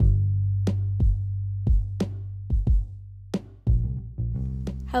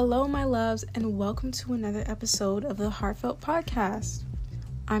Hello, my loves, and welcome to another episode of the Heartfelt Podcast.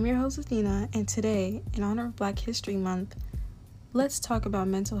 I'm your host, Athena, and today, in honor of Black History Month, let's talk about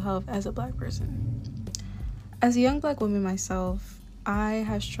mental health as a Black person. As a young Black woman myself, I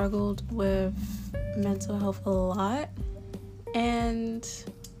have struggled with mental health a lot, and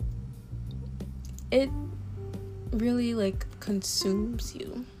it really consumes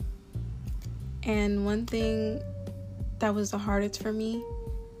you. And one thing that was the hardest for me,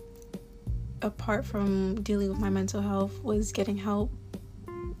 apart from dealing with my mental health, was getting help.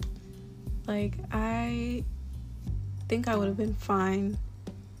 I think I would have been fine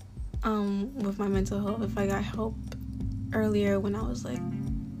with my mental health if I got help earlier when I was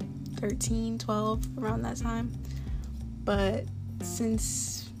 13, 12, around that time. But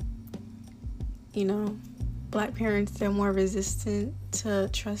since, Black parents, they're more resistant to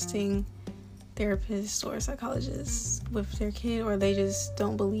trusting therapists or psychologists with their kid, or they just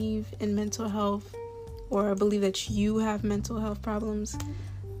don't believe in mental health or believe that you have mental health problems,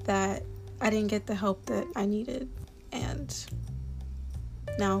 that I didn't get the help that I needed. And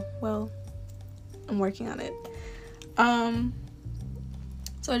now, I'm working on it.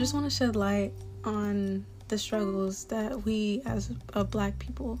 So I just want to shed light on the struggles that we as Black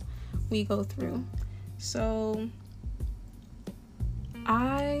people, we go through. So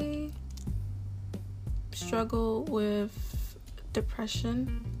I struggle with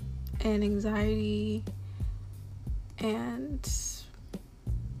depression and anxiety and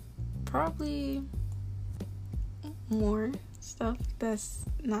probably more stuff that's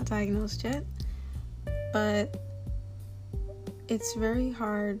not diagnosed yet, but it's very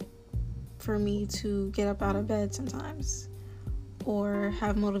hard for me to get up out of bed sometimes or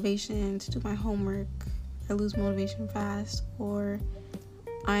have motivation to do my homework. I lose motivation fast, or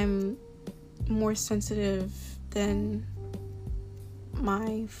I'm more sensitive than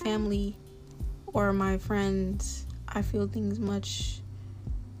my family or my friends. I feel things much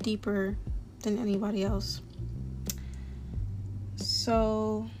deeper than anybody else.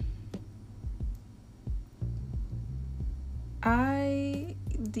 So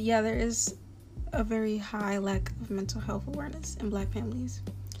there is a very high lack of mental health awareness in Black families.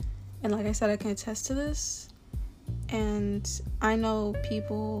 And like I said, I can attest to this. And I know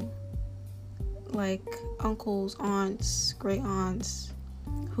people like uncles, aunts, great aunts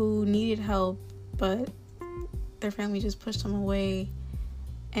who needed help, but their family just pushed them away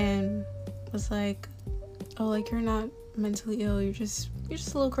and was like, oh, you're not mentally ill, you're just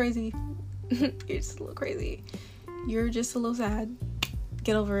a little crazy. You're just a little crazy. You're just a little sad.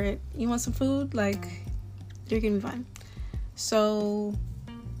 Get over it. You want some food? You're gonna be fine. So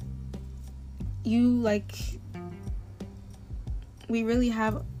we really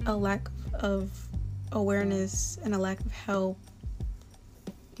have a lack of awareness and a lack of help.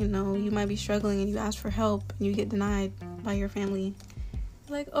 You might be struggling and you ask for help and you get denied by your family.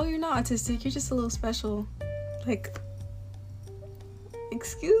 Oh, you're not autistic, you're just a little special.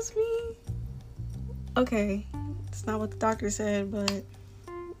 Excuse me? Okay, it's not what the doctor said, but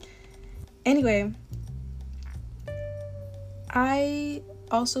anyway, I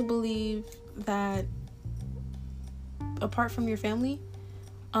also believe that apart from your family,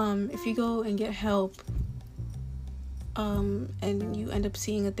 if you go and get help, and you end up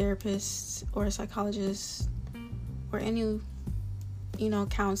seeing a therapist or a psychologist or any,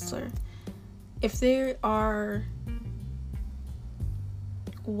 counselor, if they are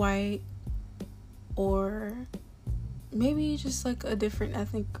white or maybe just a different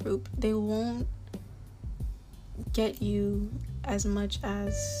ethnic group, they won't get you as much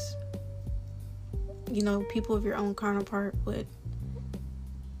as, people of your own counterpart would.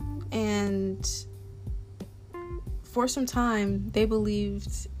 And for some time, they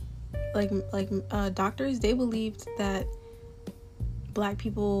believed, doctors, they believed that Black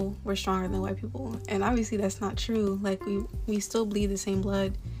people were stronger than white people. And obviously that's not true. We still bleed the same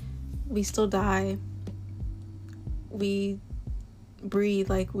blood. We still die. We breathe.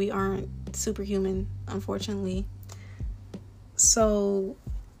 We aren't superhuman, unfortunately. So,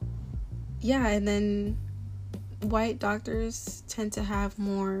 yeah, and then white doctors tend to have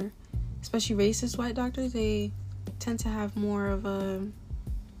more, especially racist white doctors, they tend to have more of a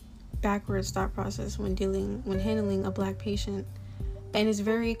backwards thought process when handling a Black patient. And it's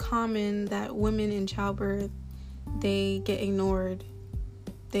very common that women in childbirth, they get ignored.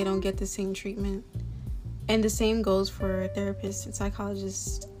 They don't get the same treatment. And the same goes for therapists and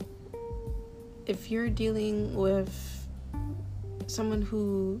psychologists. If you're dealing with someone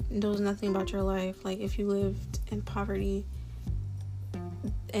who knows nothing about your life, if you lived in poverty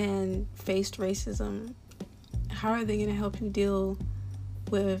and faced racism, how are they going to help you deal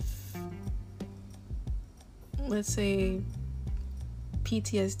with, let's say,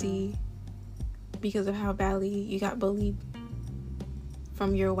 PTSD because of how badly you got bullied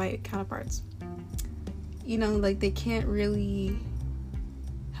from your white counterparts. You know, like, they can't really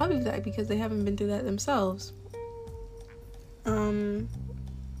help you with that because they haven't been through that themselves.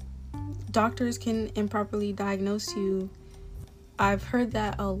 Doctors can improperly diagnose you. I've heard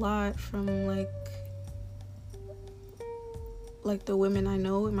that a lot from like the women I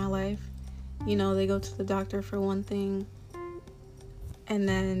know in my life. You know, they go to the doctor for one thing and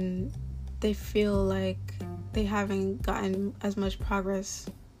then they feel like they haven't gotten as much progress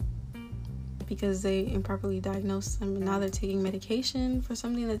because they improperly diagnosed them, and now they're taking medication for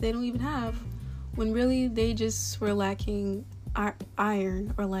something that they don't even have, when really they just were lacking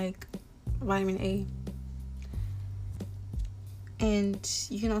iron or like vitamin A. And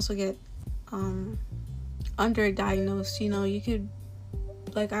you can also get underdiagnosed. You know, you could,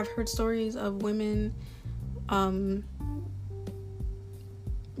 like, I've heard stories of women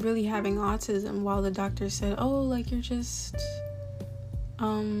really having autism while the doctor said, oh, like, you're just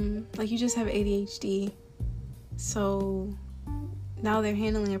like, you just have ADHD. So now they're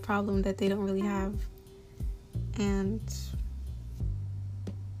handling a problem that they don't really have. And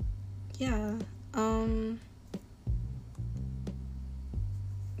yeah,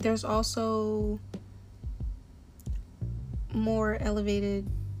 there's also more elevated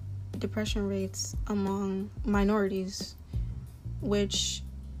depression rates among minorities, which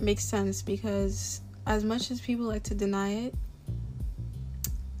makes sense because as much as people like to deny it,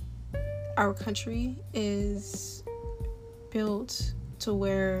 our country is built to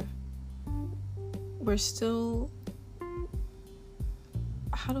where we're still,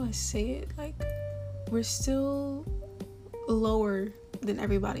 how do I say it? Like, we're still lower than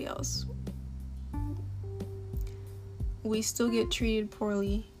everybody else. We still get treated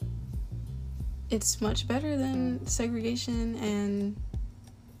poorly. It's much better than segregation and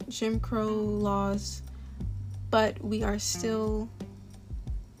Jim Crow laws, but we are still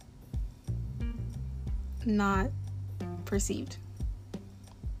not perceived.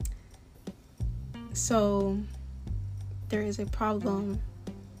 So there is a problem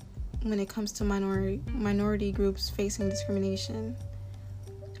when it comes to minority groups facing discrimination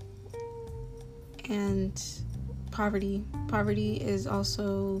and poverty. Poverty is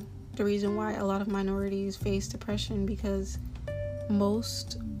also the reason why a lot of minorities face depression, because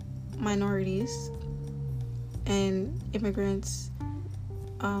most minorities and immigrants,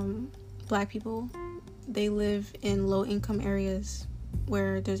 Black people, they live in low-income areas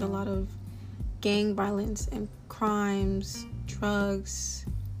where there's a lot of gang violence and crimes, drugs,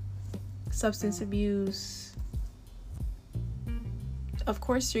 substance abuse. Of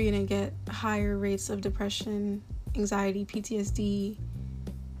course, you're gonna get higher rates of depression, anxiety, PTSD,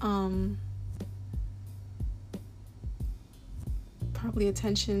 probably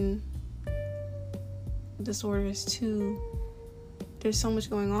attention disorders too. There's so much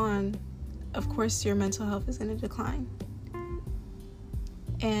going on. Of course, your mental health is going to decline.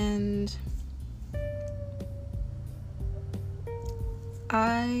 And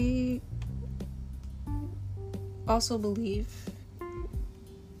I also believe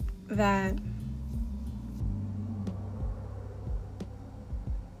that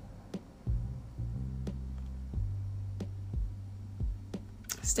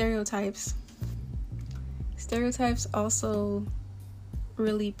stereotypes also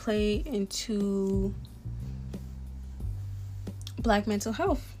really play into Black mental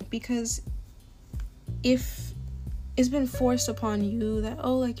health, because if it's been forced upon you that,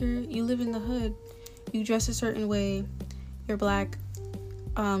 oh, like, you live in the hood, you dress a certain way, you're Black,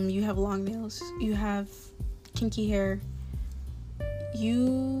 you have long nails, you have kinky hair,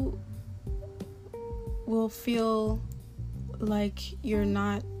 you will feel like you're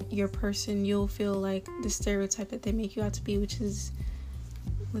not your person. You'll feel like the stereotype that they make you out to be, which is,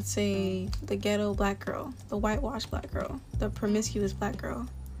 let's say, the ghetto Black girl, the whitewashed Black girl, the promiscuous Black girl,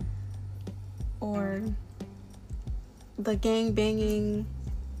 or the gang banging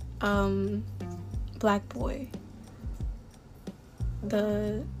Black boy,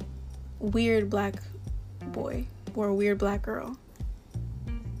 the weird Black boy or weird Black girl,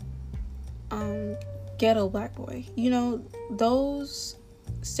 ghetto Black boy. You know, those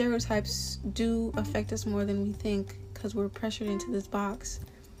stereotypes do affect us more than we think, because we're pressured into this box.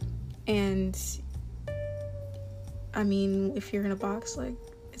 And I mean, if you're in a box, like,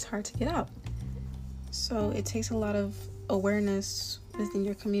 it's hard to get out. So it takes a lot of awareness within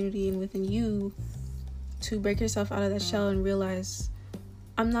your community and within you to break yourself out of that shell and realize,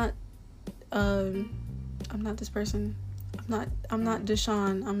 I'm not this person. I'm I'm not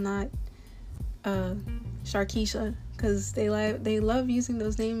Deshaun. I'm not Sharkeisha, because they love using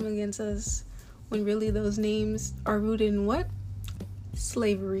those names against us when really those names are rooted in what?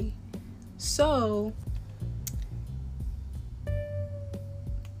 Slavery. So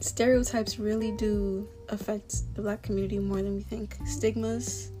stereotypes really do affect the Black community more than we think.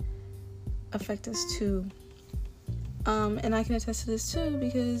 Stigmas affect us too. And I can attest to this too,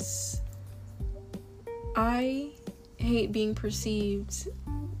 because I hate being perceived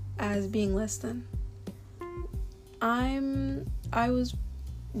as being less than. I was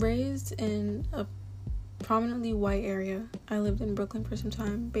raised in a prominently white area. I lived in Brooklyn for some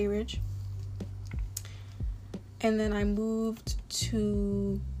time, Bay Ridge. And then I moved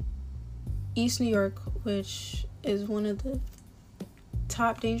to East New York, which is one of the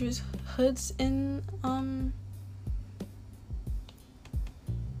top dangerous hoods in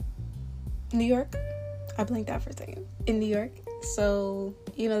New York. I blanked out for a second. In New York. So,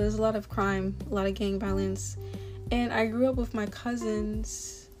 there's a lot of crime, a lot of gang violence. And I grew up with my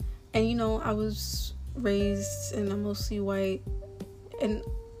cousins. And, I was raised in a mostly white and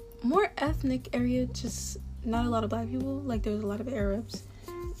more ethnic area, just not a lot of Black people. Like, there was a lot of Arabs,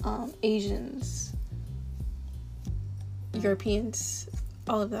 Asians, Europeans,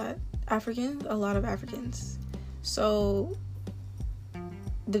 all of that. Africans, a lot of Africans. So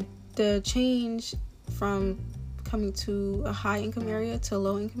the change from coming to a high income area to a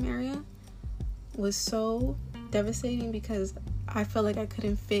low income area was so devastating, because I felt like I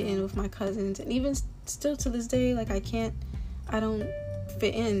couldn't fit in with my cousins, and even still to this day, like I don't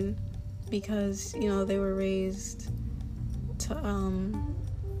fit in, because they were raised to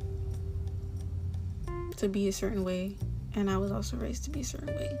be a certain way, and I was also raised to be a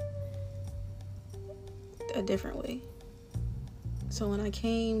certain way, a different way. So when I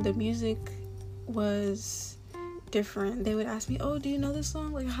came, the music was different. They would ask me, "Oh, do you know this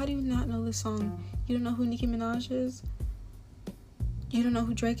song? Like, how do you not know this song? You don't know who Nicki Minaj is? You don't know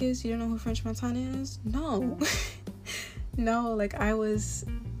who Drake is? You don't know who French Montana is?" No. No, like, I was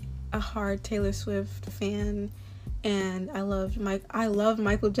a hard Taylor Swift fan, and I loved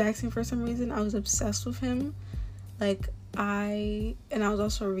Michael Jackson for some reason. I was obsessed with him. Like, I was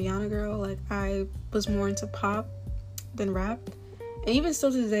also a Rihanna girl. Like, I was more into pop than rap. And even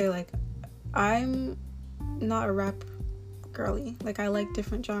still to this day, like, I'm not a rap girly. Like, I like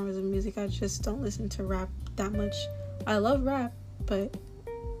different genres of music. I just don't listen to rap that much. I love rap, but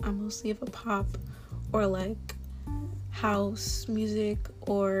I'm mostly of a pop or like house music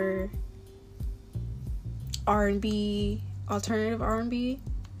or R&B, alternative R&B.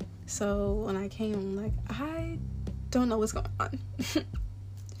 So when I came, I'm like, I don't know what's going on.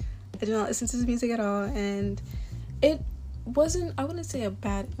 I do not listen to this music at all, and it wasn't, I wouldn't say a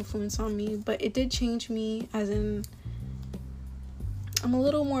bad influence on me, but it did change me, as in I'm a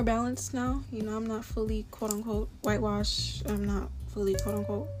little more balanced now. I'm not fully quote-unquote whitewash. I'm not fully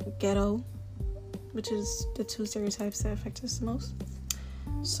quote-unquote ghetto, which is the two stereotypes that affect us the most.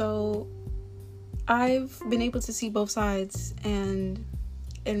 So I've been able to see both sides, and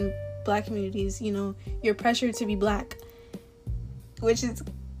in Black communities, you're pressured to be Black, which is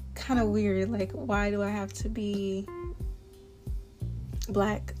kind of weird. Like, why do I have to be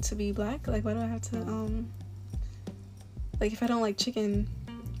Black to be Black? Like, why do I have to like, if I don't like chicken,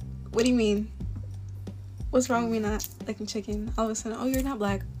 what do you mean? What's wrong with me not liking chicken? All of a sudden, oh, you're not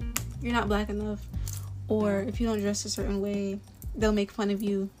Black enough. Or if you don't dress a certain way, they'll make fun of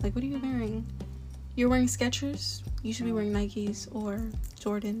you. Like, what are you wearing? You're wearing Skechers? You should be wearing Nikes or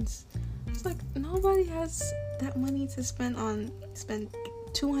Jordans. It's like, nobody has that money to spend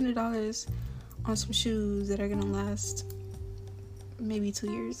 $200 on some shoes that are gonna last maybe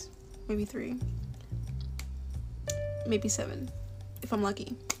 2 years, maybe 3, maybe 7, if I'm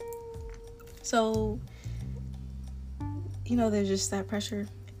lucky. So, there's just that pressure,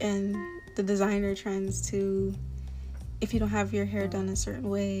 and the designer trends to, if you don't have your hair done a certain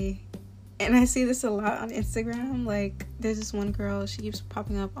way. And I see this a lot on Instagram. Like, there's this one girl, she keeps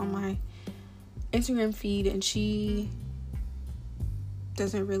popping up on my Instagram feed, and she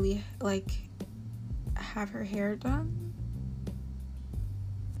doesn't really like have her hair done.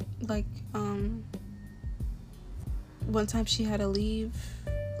 Like, one time she had a leave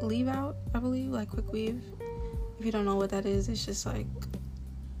out, I believe, like quick weave. If you don't know what that is, it's just like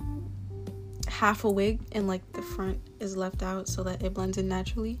half a wig and like the front is left out so that it blends in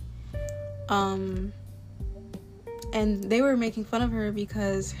naturally. And they were making fun of her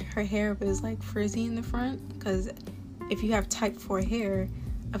because her hair was like frizzy in the front, because if you have type 4 hair,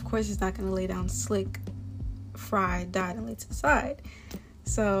 of course it's not going to lay down slick, fried, dyed, and laid to the side.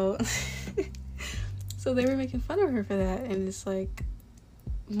 So So they were making fun of her for that, and it's like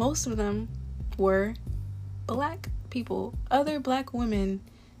most of them were black people, other black women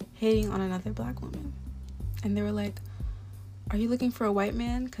hating on another black woman. And they were like, are you looking for a white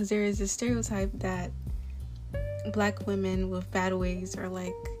man? Because there is this stereotype that black women with bad wigs or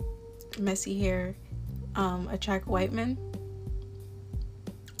like messy hair attract white men,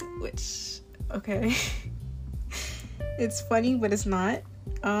 which, okay. It's funny, but it's not.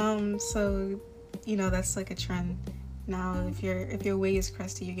 So you know, that's like a trend now. If your wig is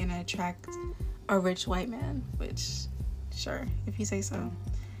crusty, you're gonna attract a rich white man, which, sure, if you say so.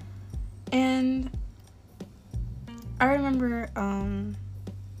 And I remember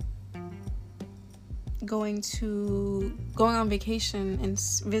going on vacation and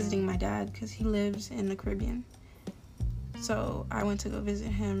visiting my dad, because he lives in the Caribbean. So I went to go visit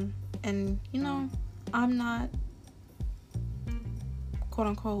him, and you know, I'm not quote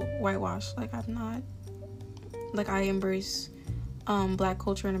unquote whitewashed. Like, I'm not, like, I embrace black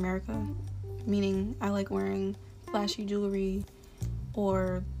culture in America, meaning I like wearing flashy jewelry,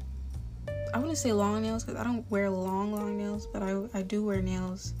 or I wouldn't say long nails, because I don't wear long nails, but I do wear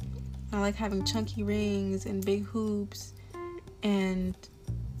nails. I like having chunky rings and big hoops and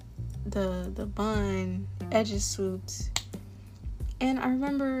the bun, edges swooped. And I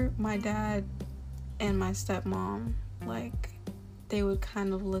remember my dad and my stepmom, like, they would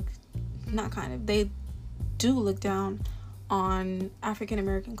they do look down on African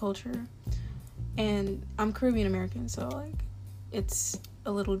American culture. And I'm Caribbean American, so like it's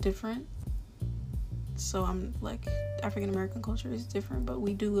a little different. So I'm like, African American culture is different, but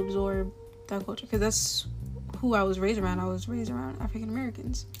we do absorb that culture because that's who I was raised around. I was raised around African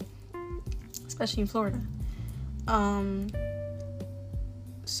Americans, especially in Florida.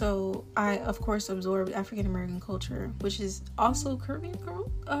 So I, of course, absorbed African American culture, which is also Caribbean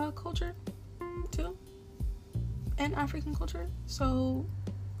culture too, and African culture. So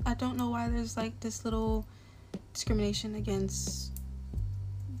I don't know why there's like this little discrimination against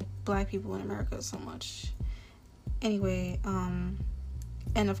black people in America so much. Anyway, and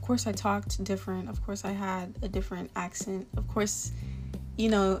of course I talked different. Of course I had a different accent. Of course, you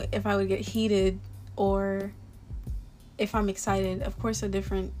know, if I would get heated or if I'm excited, of course a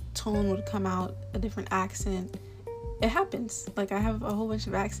different tone would come out, a different accent. It happens. Like, I have a whole bunch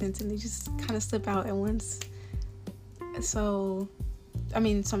of accents and they just kind of slip out at once. So, I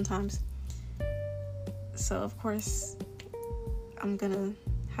mean, sometimes. So, of course, I'm gonna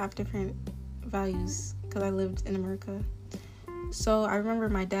have different values because I lived in America. So, I remember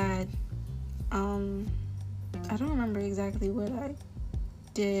my dad, I don't remember exactly what I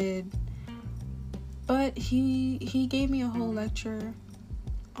did, but he gave me a whole lecture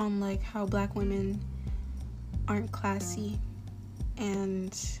on, like, how black women aren't classy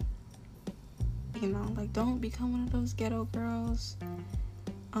and, you know, like, don't become one of those ghetto girls.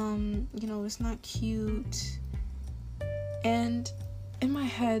 You know, it's not cute. And in my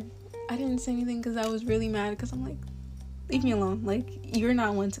head, I didn't say anything because I was really mad, because I'm like, leave me alone. Like, you're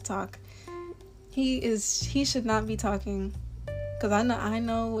not one to talk. He should not be talking, because I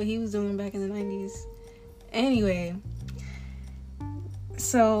know what he was doing back in the 90s. Anyway,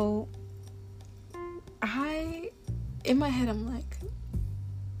 so in my head, I'm like,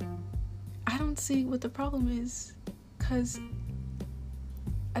 I don't see what the problem is, because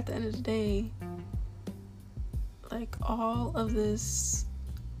at the end of the day, like, all of this,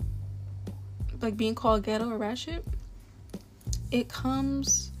 like, being called ghetto or ratchet, it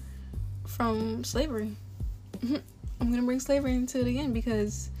comes from slavery. I'm gonna bring slavery into it again,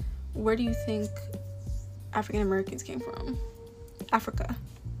 because where do you think African Americans came from? Africa.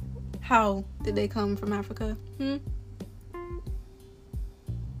 How did they come from Africa?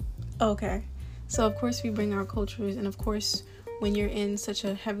 Okay. So of course we bring our cultures, and of course when you're in such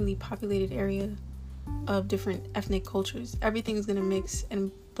a heavily populated area of different ethnic cultures, everything is gonna mix.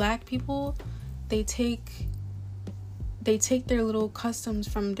 And black people, they take their little customs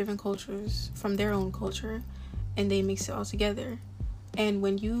from different cultures, from their own culture, and they mix it all together. And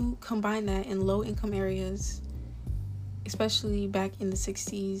when you combine that in low income areas, especially back in the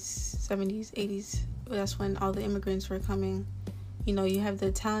 60s, 70s, 80s, that's when all the immigrants were coming. You know, you have the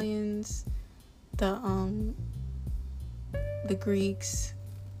Italians, the Greeks,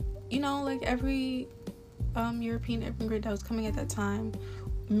 you know, like every European immigrant that was coming at that time,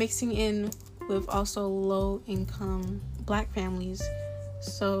 mixing in with also low income black families.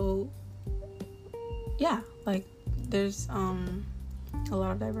 So yeah, like, there's a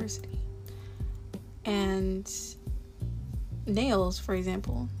lot of diversity. And nails, for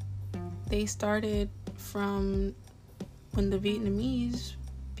example, they started from when the Vietnamese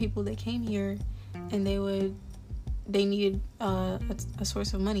people that came here, and they needed a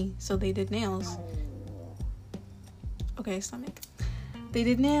source of money, so they did nails. Okay, stomach. They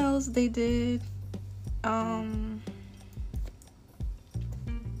did nails. They did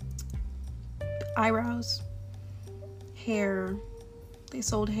eyebrows, hair. They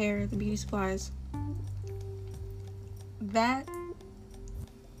sold hair, the beauty supplies. That,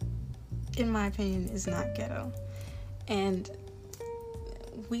 in my opinion, is not ghetto. And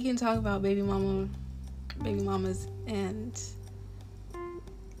we can talk about baby mamas and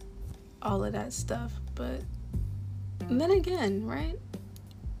all of that stuff, but then again, right,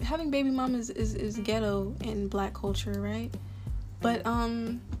 having baby mamas is ghetto in Black culture, right? But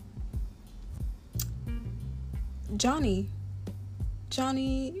Johnny,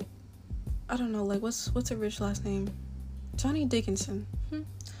 I don't know, like what's a rich last name? Johnny Dickinson.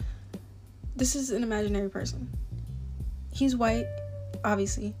 This is an imaginary person. He's white,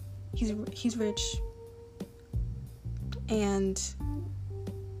 obviously. He's rich, and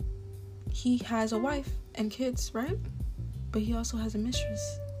he has a wife and kids, right? But he also has a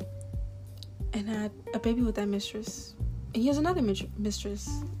mistress, and had a baby with that mistress, and he has another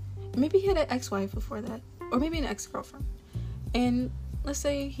mistress. Maybe he had an ex-wife before that, or maybe an ex-girlfriend, and let's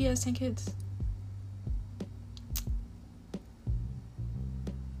say he has 10 kids.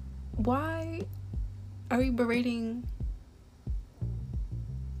 Why are we berating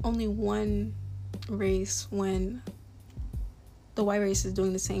only one race when the white race is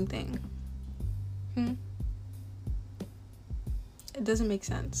doing the same thing? It doesn't make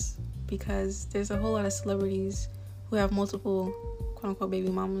sense, because there's a whole lot of celebrities who have multiple quote-unquote baby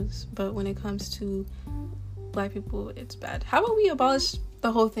mamas, but when it comes to Black people, it's bad. How about we abolish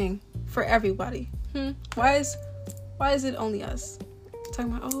the whole thing for everybody? Why is it only us?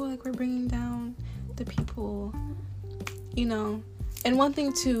 Talking about, like, we're bringing down the people, you know. And one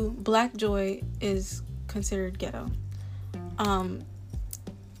thing too, Black joy is considered ghetto.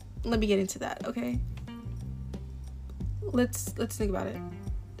 Let me get into that, okay? Let's think about it.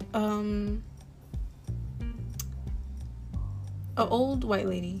 An old white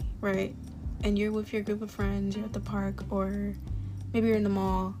lady, right? And you're with your group of friends, you're at the park, or maybe you're in the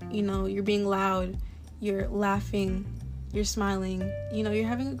mall, you know, you're being loud, you're laughing, you're smiling, you know, you're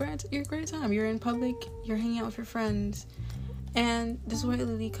having a great time. You're in public, you're hanging out with your friends, and this white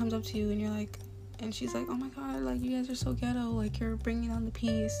lady comes up to you, and you're like, and she's like, oh my god, like, you guys are so ghetto, like, you're bringing down the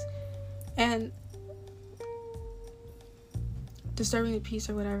peace and disturbing the peace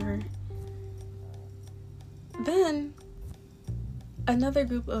or whatever. Then another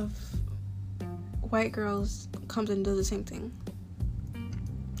group of white girls comes and does the same thing.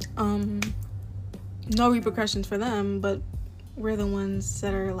 No repercussions for them, but we're the ones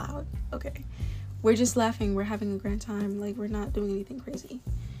that are loud. Okay, we're just laughing, we're having a grand time, like, we're not doing anything crazy.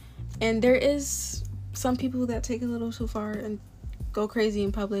 And there is some people that take it a little too far and go crazy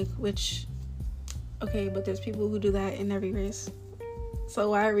in public, which, okay, but there's people who do that in every race. So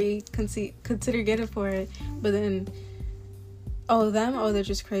why are we consider getting for it? But then, they're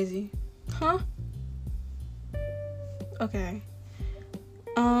just crazy. Huh? Okay.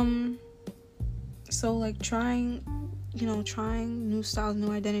 So, like, trying new styles,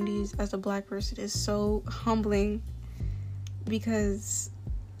 new identities as a Black person is so humbling, because,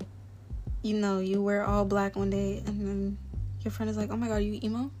 you know, you wear all black one day and then your friend is like, oh my god, you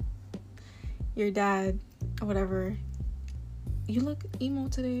emo? Your dad or whatever, you look emo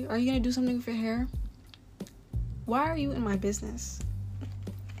today. Are you gonna do something with your hair? Why are you in my business?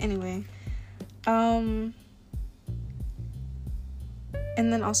 Anyway,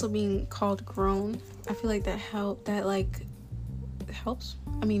 and then also being called grown, I feel like that helps.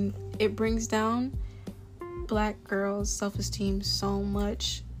 I mean, it brings down Black girls' self-esteem so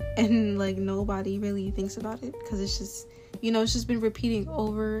much, and, like, nobody really thinks about it, because it's just, you know, it's just been repeating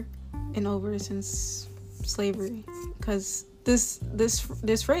over and over since slavery, because this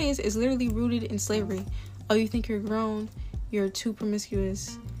phrase is literally rooted in slavery. Oh, you think you're grown, you're too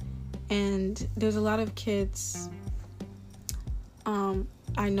promiscuous. And there's a lot of kids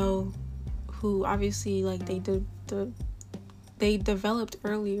I know who obviously, like, they developed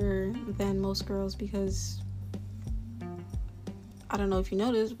earlier than most girls, because I don't know if you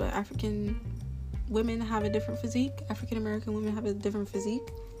noticed, but African women have a different physique. African American women have a different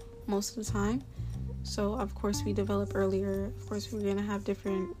physique most of the time. So, of course, we develop earlier. Of course, we're going to have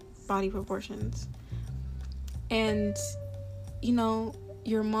different body proportions. And, you know,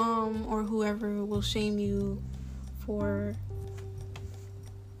 your mom or whoever will shame you for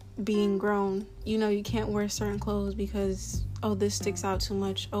being grown. You know, you can't wear certain clothes because, oh, this sticks out too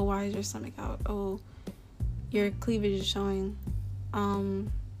much. Oh, why is your stomach out? Oh, your cleavage is showing.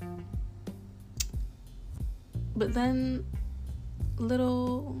 But then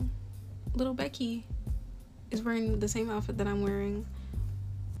little Becky is wearing the same outfit that I'm wearing,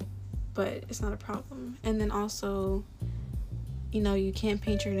 but it's not a problem. And then also, you can't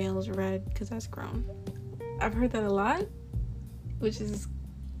paint your nails red because that's grown. I've heard that a lot, which is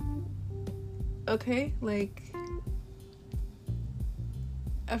okay. Like,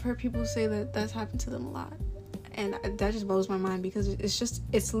 I've heard people say that that's happened to them a lot, and that just blows my mind, because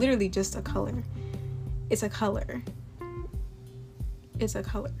it's literally just a color. It's a color.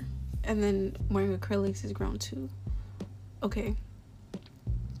 And then wearing acrylics is grown too. Okay.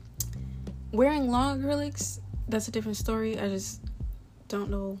 Wearing long acrylics, that's a different story. I just don't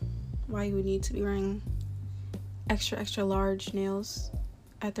know why you would need to be wearing extra large nails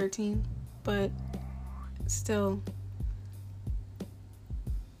at 13, but still.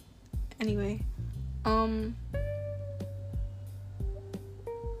 Anyway,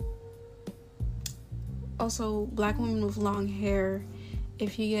 also, black women with long hair,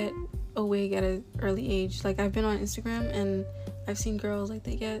 if you get a wig at an early age, like I've been on Instagram and I've seen girls, like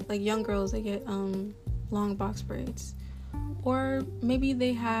they get, like young girls, they get long box braids, or maybe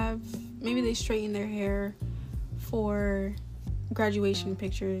they straighten their hair for graduation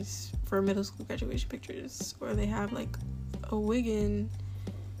pictures, for middle school graduation pictures, or they have like a wig in,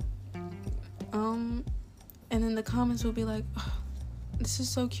 and then the comments will be like, oh, this is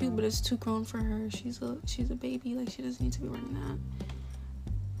so cute, but it's too grown for her, she's a baby, like she doesn't need to be wearing that.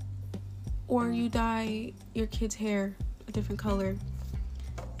 Or you dye your kid's hair a different color,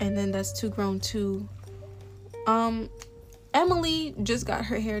 and then that's too grown too. Emily just got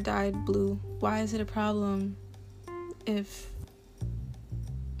her hair dyed blue. Why is it a problem if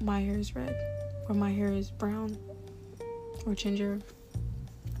my hair is red, or my hair is brown or ginger?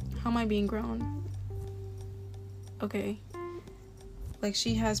 How am I being grown? Okay. Like,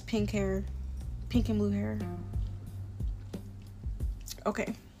 she has pink and blue hair.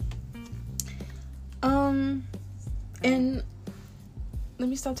 Okay. And let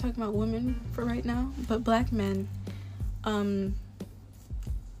me stop talking about women for right now, but black men, I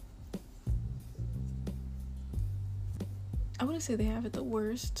wouldn't say they have it the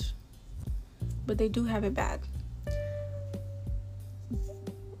worst, but they do have it bad.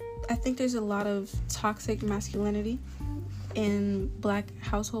 I think there's a lot of toxic masculinity in black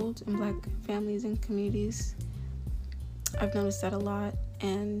households and black families and communities. I've noticed that a lot.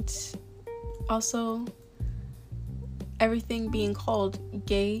 And also, everything being called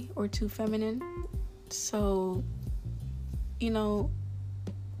gay or too feminine. So,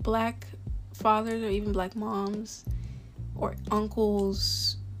 black fathers or even black moms or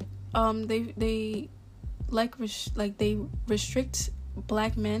uncles, they restrict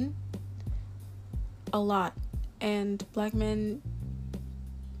black men a lot, and black men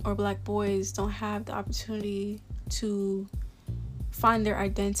or black boys don't have the opportunity to find their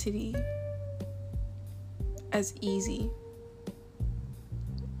identity as easy,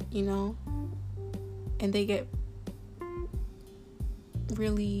 and they get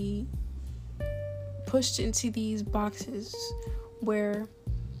really pushed into these boxes where,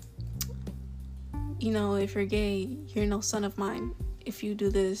 if you're gay, you're no son of mine. If you do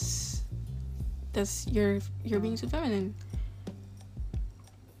this, that's you're being too feminine.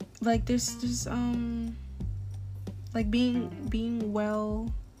 Like, there's like being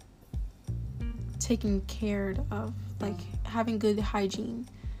well taken care of, like having good hygiene.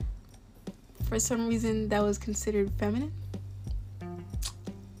 For some reason, that was considered feminine.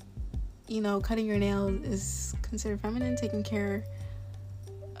 Cutting your nails is considered feminine. Taking care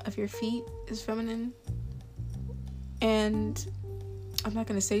of your feet is feminine. And I'm not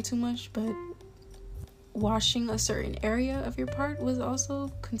gonna say too much, but washing a certain area of your part was also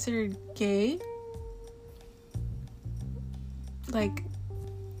considered gay. Like,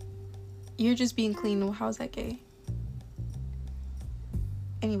 you're just being clean. Well, how's that gay?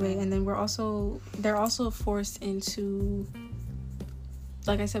 Anyway, and then they're also forced into,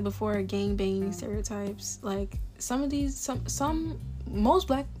 like I said before, gangbanging stereotypes. Like, most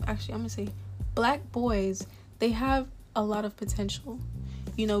black boys, they have a lot of potential.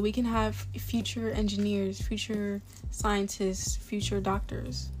 We can have future engineers, future scientists, future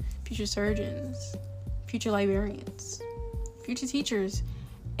doctors, future surgeons, future librarians, future teachers.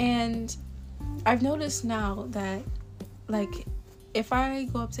 And I've noticed now that, like, if I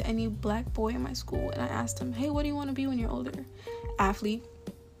go up to any black boy in my school and I ask them, hey, what do you want to be when you're older? Athlete.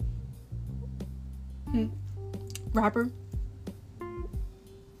 Rapper.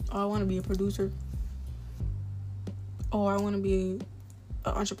 Oh, I want to be a producer. Oh, I want to be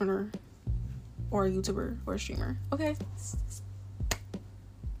an entrepreneur or a YouTuber or a streamer. Okay.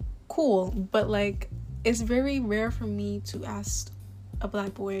 Cool. But, like, it's very rare for me to ask a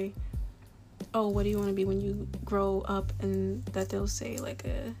black boy, oh, what do you want to be when you grow up, and that they'll say like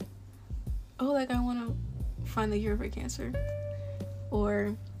I want to find the cure for cancer,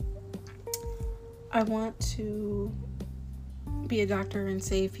 or I want to be a doctor and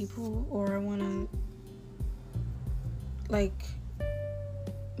save people, or I want to like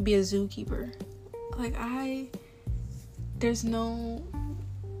be a zookeeper. Like there's not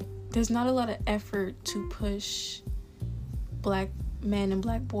a lot of effort to push black men and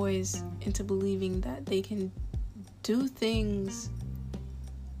black boys into believing that they can do things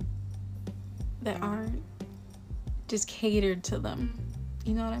that aren't just catered to them.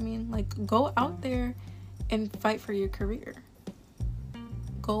 You know what I mean? Like, go out there and fight for your career.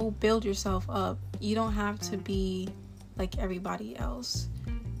 Go build yourself up. You don't have to be like everybody else.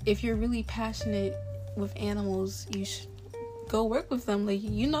 If you're really passionate with animals, you should go work with them. Like,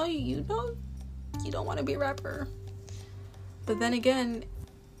 you don't want to be a rapper. But then again,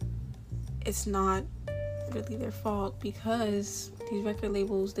 it's not really their fault, because these record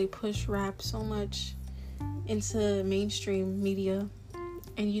labels, they push rap so much into mainstream media.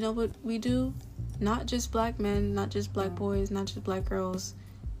 And you know what we do? Not just black men, not just black boys, not just black girls,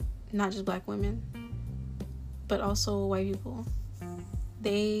 not just black women, but also white people.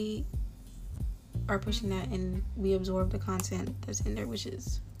 They are pushing that, and we absorb the content that's in there, which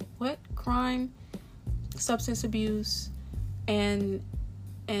is what? Crime, substance abuse, and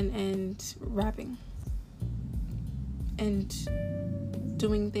rapping, and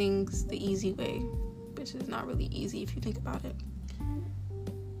doing things the easy way, which is not really easy if you think about it.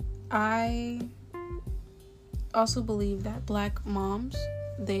 I also believe that black moms,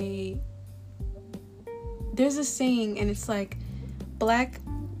 there's a saying, and it's like black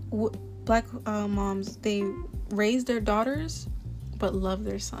moms, they raise their daughters but love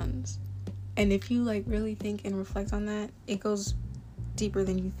their sons. And if you like really think and reflect on that, it goes deeper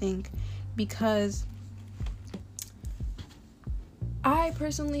than you think, because I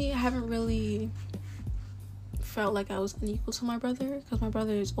personally haven't really felt like I was unequal to my brother, because my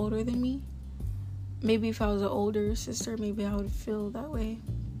brother is older than me. Maybe if I was an older sister, maybe I would feel that way.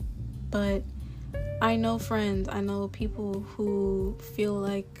 But I know friends, I know people who feel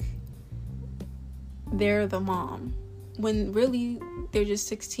like they're the mom, when really they're just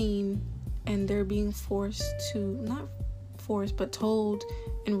 16, and they're being not forced, but told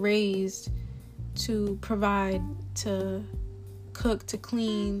and raised to provide, to cook, to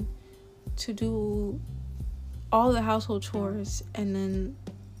clean, to do all the household chores. And then,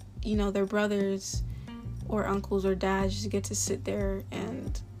 you know, their brothers or uncles or dads just get to sit there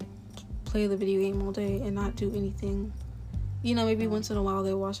and play the video game all day and not do anything. You know, maybe once in a while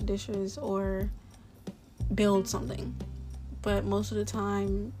they'll wash the dishes or build something. But most of the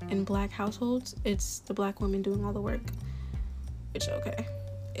time in black households, it's the black women doing all the work. Which, okay.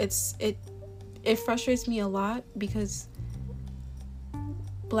 It frustrates me a lot, because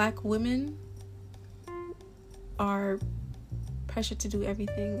black women are pressured to do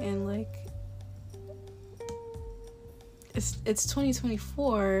everything, and like it's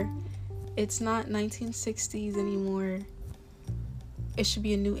 2024. It's not 1960s anymore. It should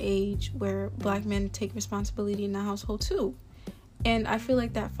be a new age where black men take responsibility in the household too. And I feel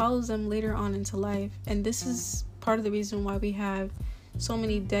like that follows them later on into life. And this is part of the reason why we have so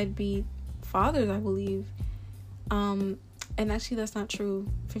many deadbeat fathers, I believe. And actually, that's not true.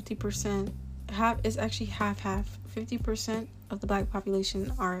 50% is actually half. 50% of the black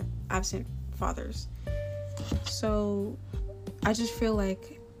population are absent fathers. So I just feel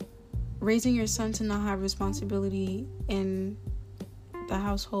like raising your son to not have responsibility in the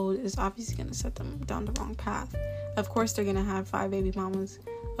household is obviously going to set them down the wrong path. Of course, they're going to have 5 baby mamas.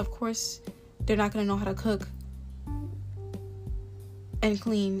 Of course, they're not going to know how to cook and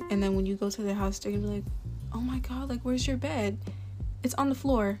clean. And then when you go to their house, they're going to be like, oh my God, like, where's your bed? It's on the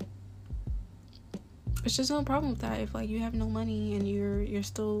floor. It's just no problem with that. If like you have no money and you're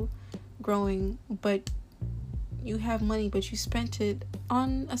still growing, but you have money, but you spent it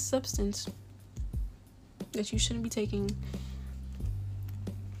on a substance that you shouldn't be taking.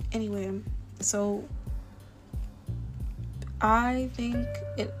 Anyway, so I think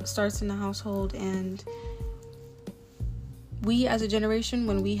it starts in the household, and we as a generation,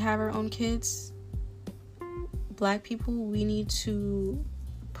 when we have our own kids, black people, we need to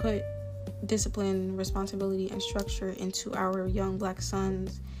put discipline, responsibility, and structure into our young black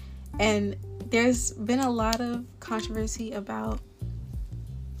sons. And there's been a lot of controversy about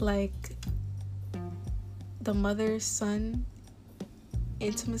like the mother-son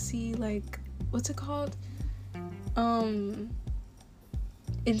intimacy, like what's it called,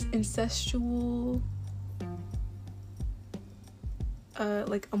 incestual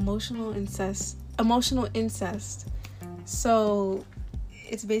like emotional incest. So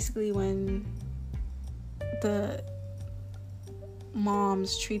it's basically when the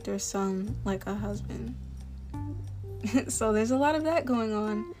moms treat their son like a husband. So there's a lot of that going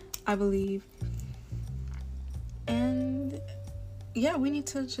on, I believe. And yeah, we need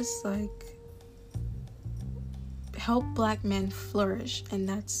to just like help black men flourish, and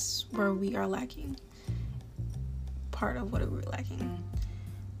that's where we are lacking. Part of what we're lacking.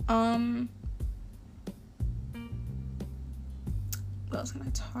 What else can I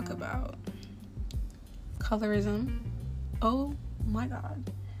talk about? Colorism. Oh my god.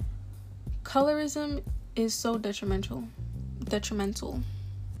 Colorism is so detrimental.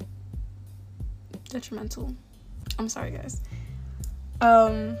 I'm sorry, guys.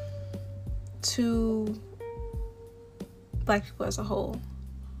 To black people as a whole.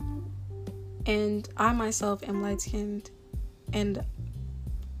 And I myself am light-skinned, and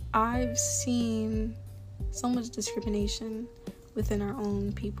I've seen so much discrimination within our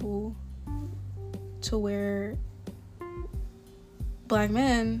own people, to where black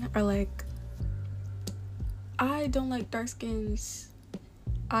men are like, I don't like dark skins,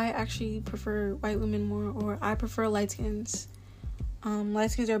 I actually prefer white women more, or I prefer light skins. Light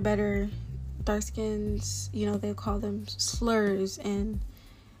skins are better. Dark skins, they call them slurs and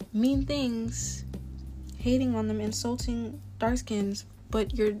mean things, hating on them, insulting dark skins.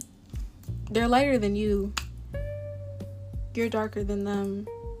 But they're lighter than you. You're darker than them.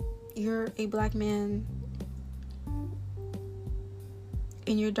 You're a black man,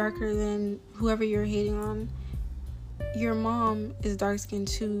 and you're darker than whoever you're hating on. Your mom is dark skinned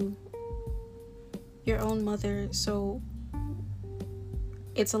too, your own mother. So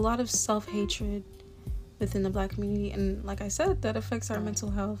it's a lot of self-hatred within the black community, and like I said, that affects our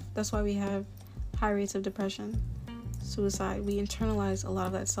mental health. That's why we have high rates of depression, suicide. We internalize a lot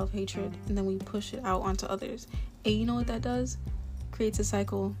of that self-hatred, and then we push it out onto others. And you know what that does? Creates a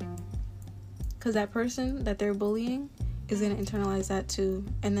cycle, because that person that they're bullying is going to internalize that too,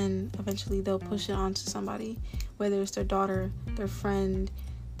 and then eventually they'll push it onto somebody, whether it's their daughter, their friend,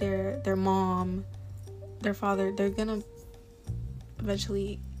 their mom, their father. They're gonna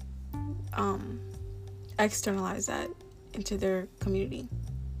eventually externalize that into their community,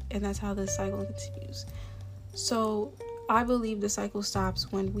 and that's how this cycle continues. So I believe the cycle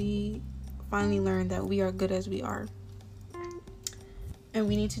stops when we finally learn that we are good as we are, and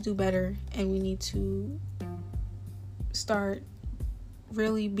we need to do better, and we need to start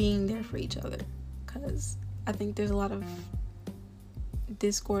really being there for each other, because I think there's a lot of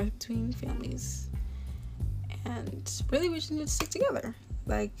discord between families, and really we just need to stick together.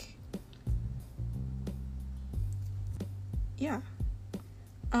 Like, yeah.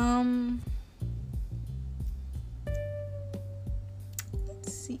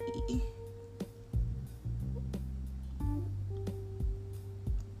 Let's see.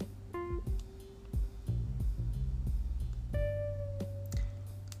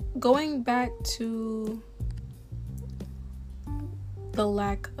 Going back to the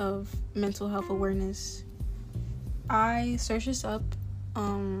lack of mental health awareness, I searched this up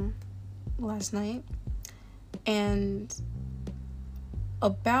last night, and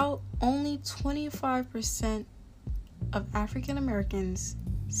about only 25% of African Americans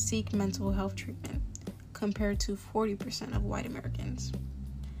seek mental health treatment, compared to 40% of white Americans.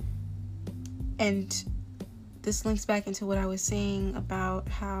 And this links back into what I was saying about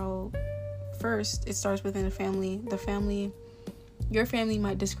how first it starts within a family. Your family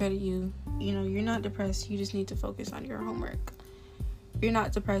might discredit you. You're not depressed, you just need to focus on your homework. You're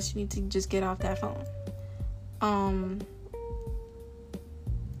not depressed, you need to just get off that phone.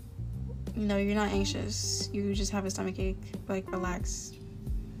 You're not anxious, you just have a stomach ache, like, relax,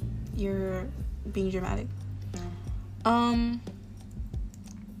 you're being dramatic.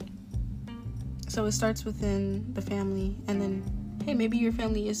 So it starts within the family, and then, hey, maybe your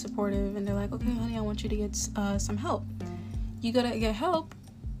family is supportive, and they're like, okay, honey, I want you to get some help. You gotta get help,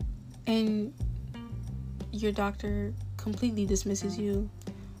 and your doctor completely dismisses you.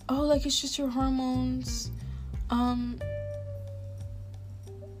 Oh, like, it's just your hormones.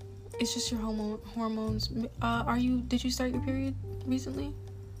 It's just your hormones. Did you start your period recently?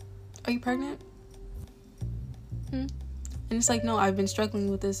 Are you pregnant? And it's like, no, I've been struggling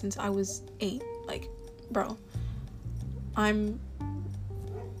with this since I was 8. Like, bro, I'm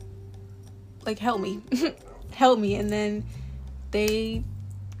like, help me. Help me. And then they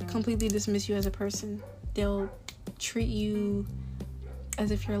completely dismiss you as a person. They'll treat you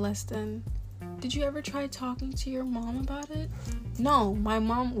as if you're less than. Did you ever try talking to your mom about it? No, my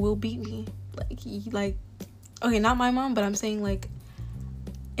mom will beat me. Like, okay, not my mom, but I'm saying, like,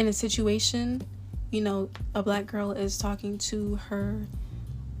 in a situation, a black girl is talking to her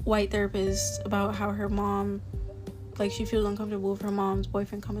white therapist about how her mom, like, she feels uncomfortable with her mom's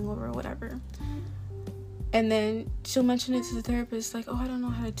boyfriend coming over or whatever. And then she'll mention it to the therapist, like, oh, I don't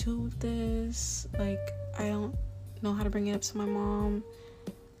know how to deal with this. Like, I don't know how to bring it up to my mom.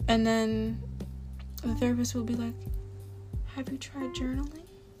 And then the therapist will be like, have you tried journaling?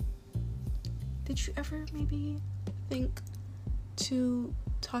 Did you ever maybe think to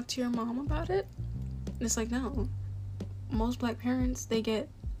talk to your mom about it? And it's like, no. Most black parents, they get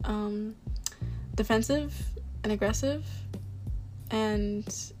defensive and aggressive, and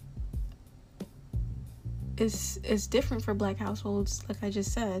it's different for black households, like I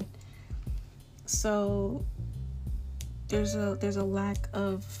just said. So there's a lack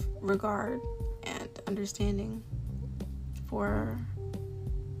of regard and understanding for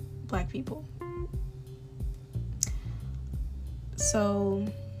black people. So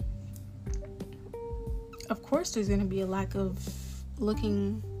of course there's going to be a lack of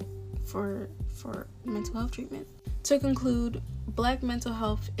looking for mental health treatment. To conclude, black mental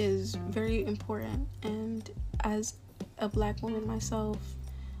health is very important, and as a black woman myself,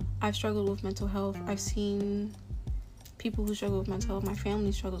 I've struggled with mental health. I've seen people who struggle with mental health. My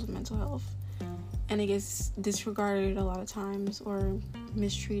family struggles with mental health, and it gets disregarded a lot of times, or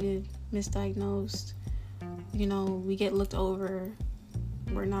mistreated, misdiagnosed. We get looked over.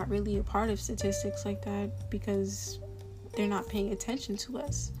 We're not really a part of statistics like that because they're not paying attention to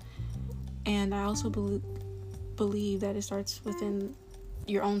us. And I also believe that it starts within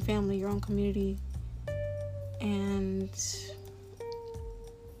your own family, your own community, and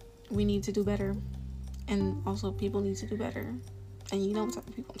we need to do better. And also people need to do better, and you know what type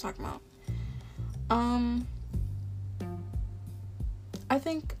of people I'm talking about. I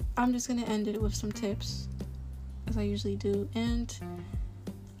think I'm just gonna end it with some tips, as I usually do. And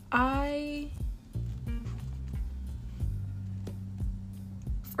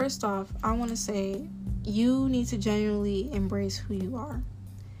first off, I want to say you need to genuinely embrace who you are.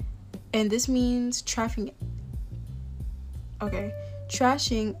 And this means trashing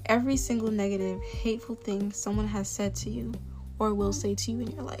every single negative, hateful thing someone has said to you or will say to you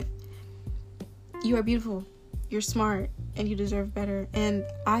in your life. You are beautiful, you're smart, and you deserve better. And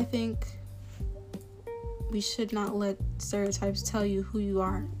I think we should not let stereotypes tell you who you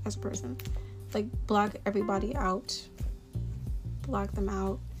are as a person. Like, block everybody out. Block them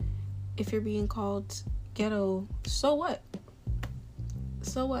out. If you're being called ghetto, so what?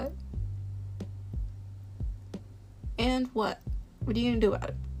 So what? And what? What are you gonna do about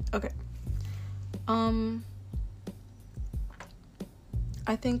it? Okay.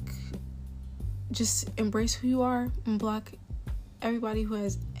 I think just embrace who you are and block everybody who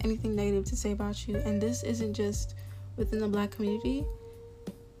has anything negative to say about you. And this isn't just within the black community.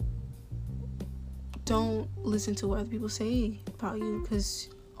 Don't listen to what other people say about you, because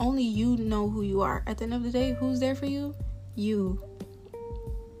only you know who you are. At the end of the day, who's there for you? You.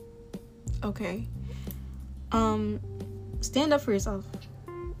 Okay. Stand up for yourself.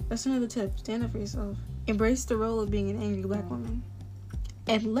 That's another tip. Stand up for yourself. Embrace the role of being an angry black woman.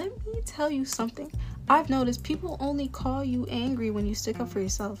 And let me tell you something. I've noticed people only call you angry when you stick up for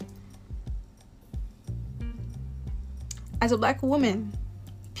yourself. As a black woman,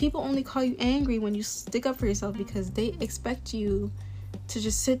 people only call you angry when you stick up for yourself, because they expect you to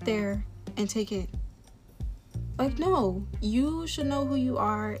just sit there and take it. Like, no, you should know who you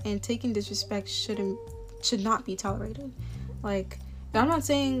are, and taking disrespect should not be tolerated. Like, I'm not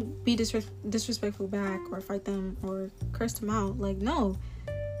saying be disrespectful back or fight them or curse them out. Like, no,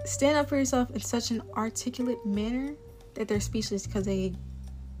 stand up for yourself in such an articulate manner that they're speechless because they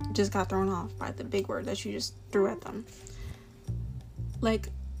just got thrown off by the big word that you just threw at them. Like,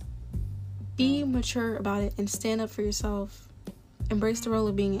 be mature about it and stand up for yourself. Embrace the role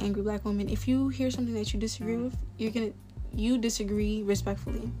of being an angry black woman. If you hear something that you disagree with, you disagree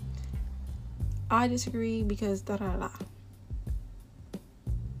respectfully. I disagree because da-da-da-da.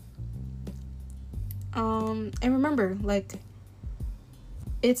 And remember, like,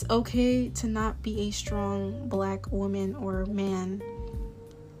 it's okay to not be a strong black woman or man.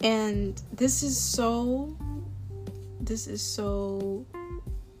 And this is so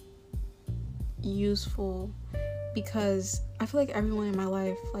useful, because I feel like everyone in my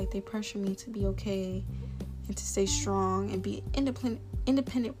life, like, they pressure me to be okay and to stay strong and be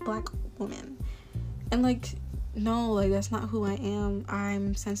independent black woman. And, like, no, like, that's not who I am.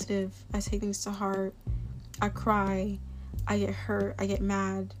 I'm sensitive. I take things to heart. I cry. I get hurt. I get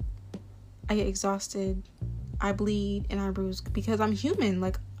mad. I get exhausted. I bleed and I bruise because I'm human.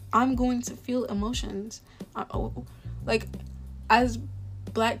 Like, I'm going to feel emotions. Like, as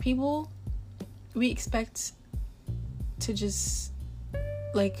Black people, we expect to just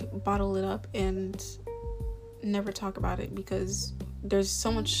like bottle it up and never talk about it because there's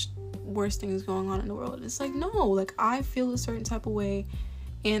so much worse things going on in the world. It's like, no, like I feel a certain type of way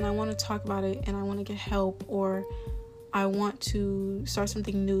and I want to talk about it and I want to get help, or I want to start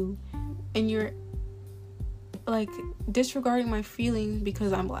something new, and you're like disregarding my feelings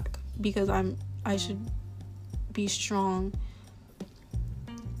because I'm Black, because I should be strong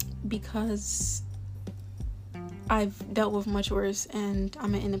because I've dealt with much worse and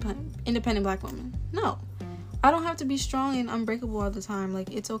I'm an independent Black woman. No, I don't have to be strong and unbreakable all the time.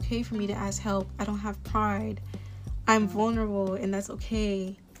 Like, it's okay for me to ask help. I don't have pride. I'm vulnerable, and that's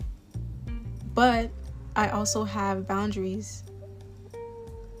okay. But I also have boundaries,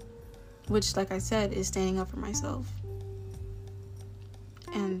 which, like I said, is standing up for myself.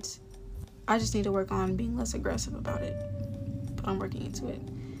 And I just need to work on being less aggressive about it. But I'm working into it.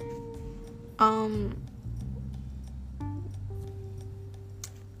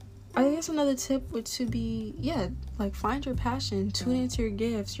 I guess another tip would to be, like find your passion, tune into your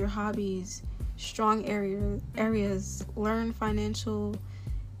gifts, your hobbies, strong areas, learn financial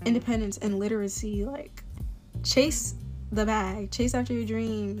independence and literacy, like chase the bag, chase after your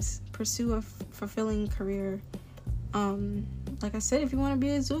dreams, pursue a fulfilling career. Like I said, if you want to be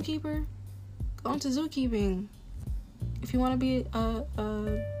a zookeeper, go into zookeeping. If you want to be a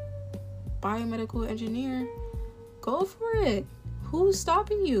biomedical engineer, go for it. Who's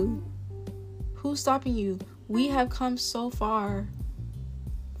stopping you? We have come so far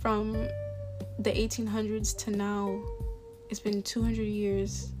from the 1800s to now. It's been 200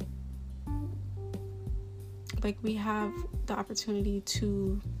 years. Like, we have the opportunity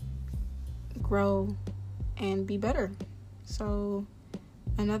to grow and be better. So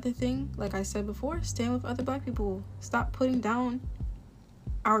another thing, like I said before, stand with other Black people. Stop putting down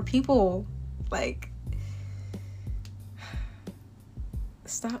our people. Like,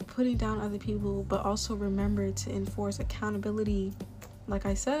 stop putting down other people, but also remember to enforce accountability. Like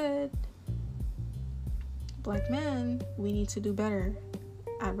I said, Black men, we need to do better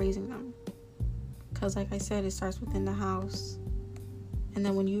at raising them. Because like I said, it starts within the house. And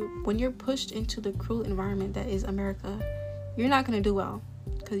then when you're pushed into the cruel environment that is America, you're not going to do well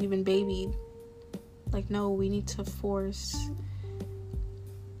because you've been babied. Like, no, we need to force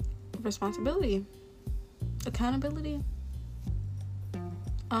responsibility, accountability,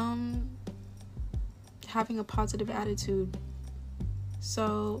 having a positive attitude.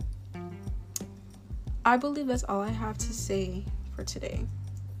 So I believe that's all I have to say for today.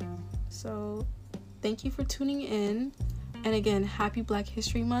 So thank you for tuning in. And again, happy Black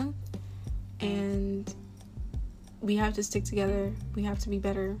History Month. And we have to stick together. We have to be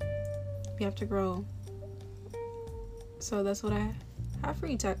better. We have to grow. So that's what I have for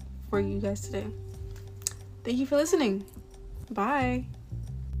you guys today. Thank you for listening. Bye.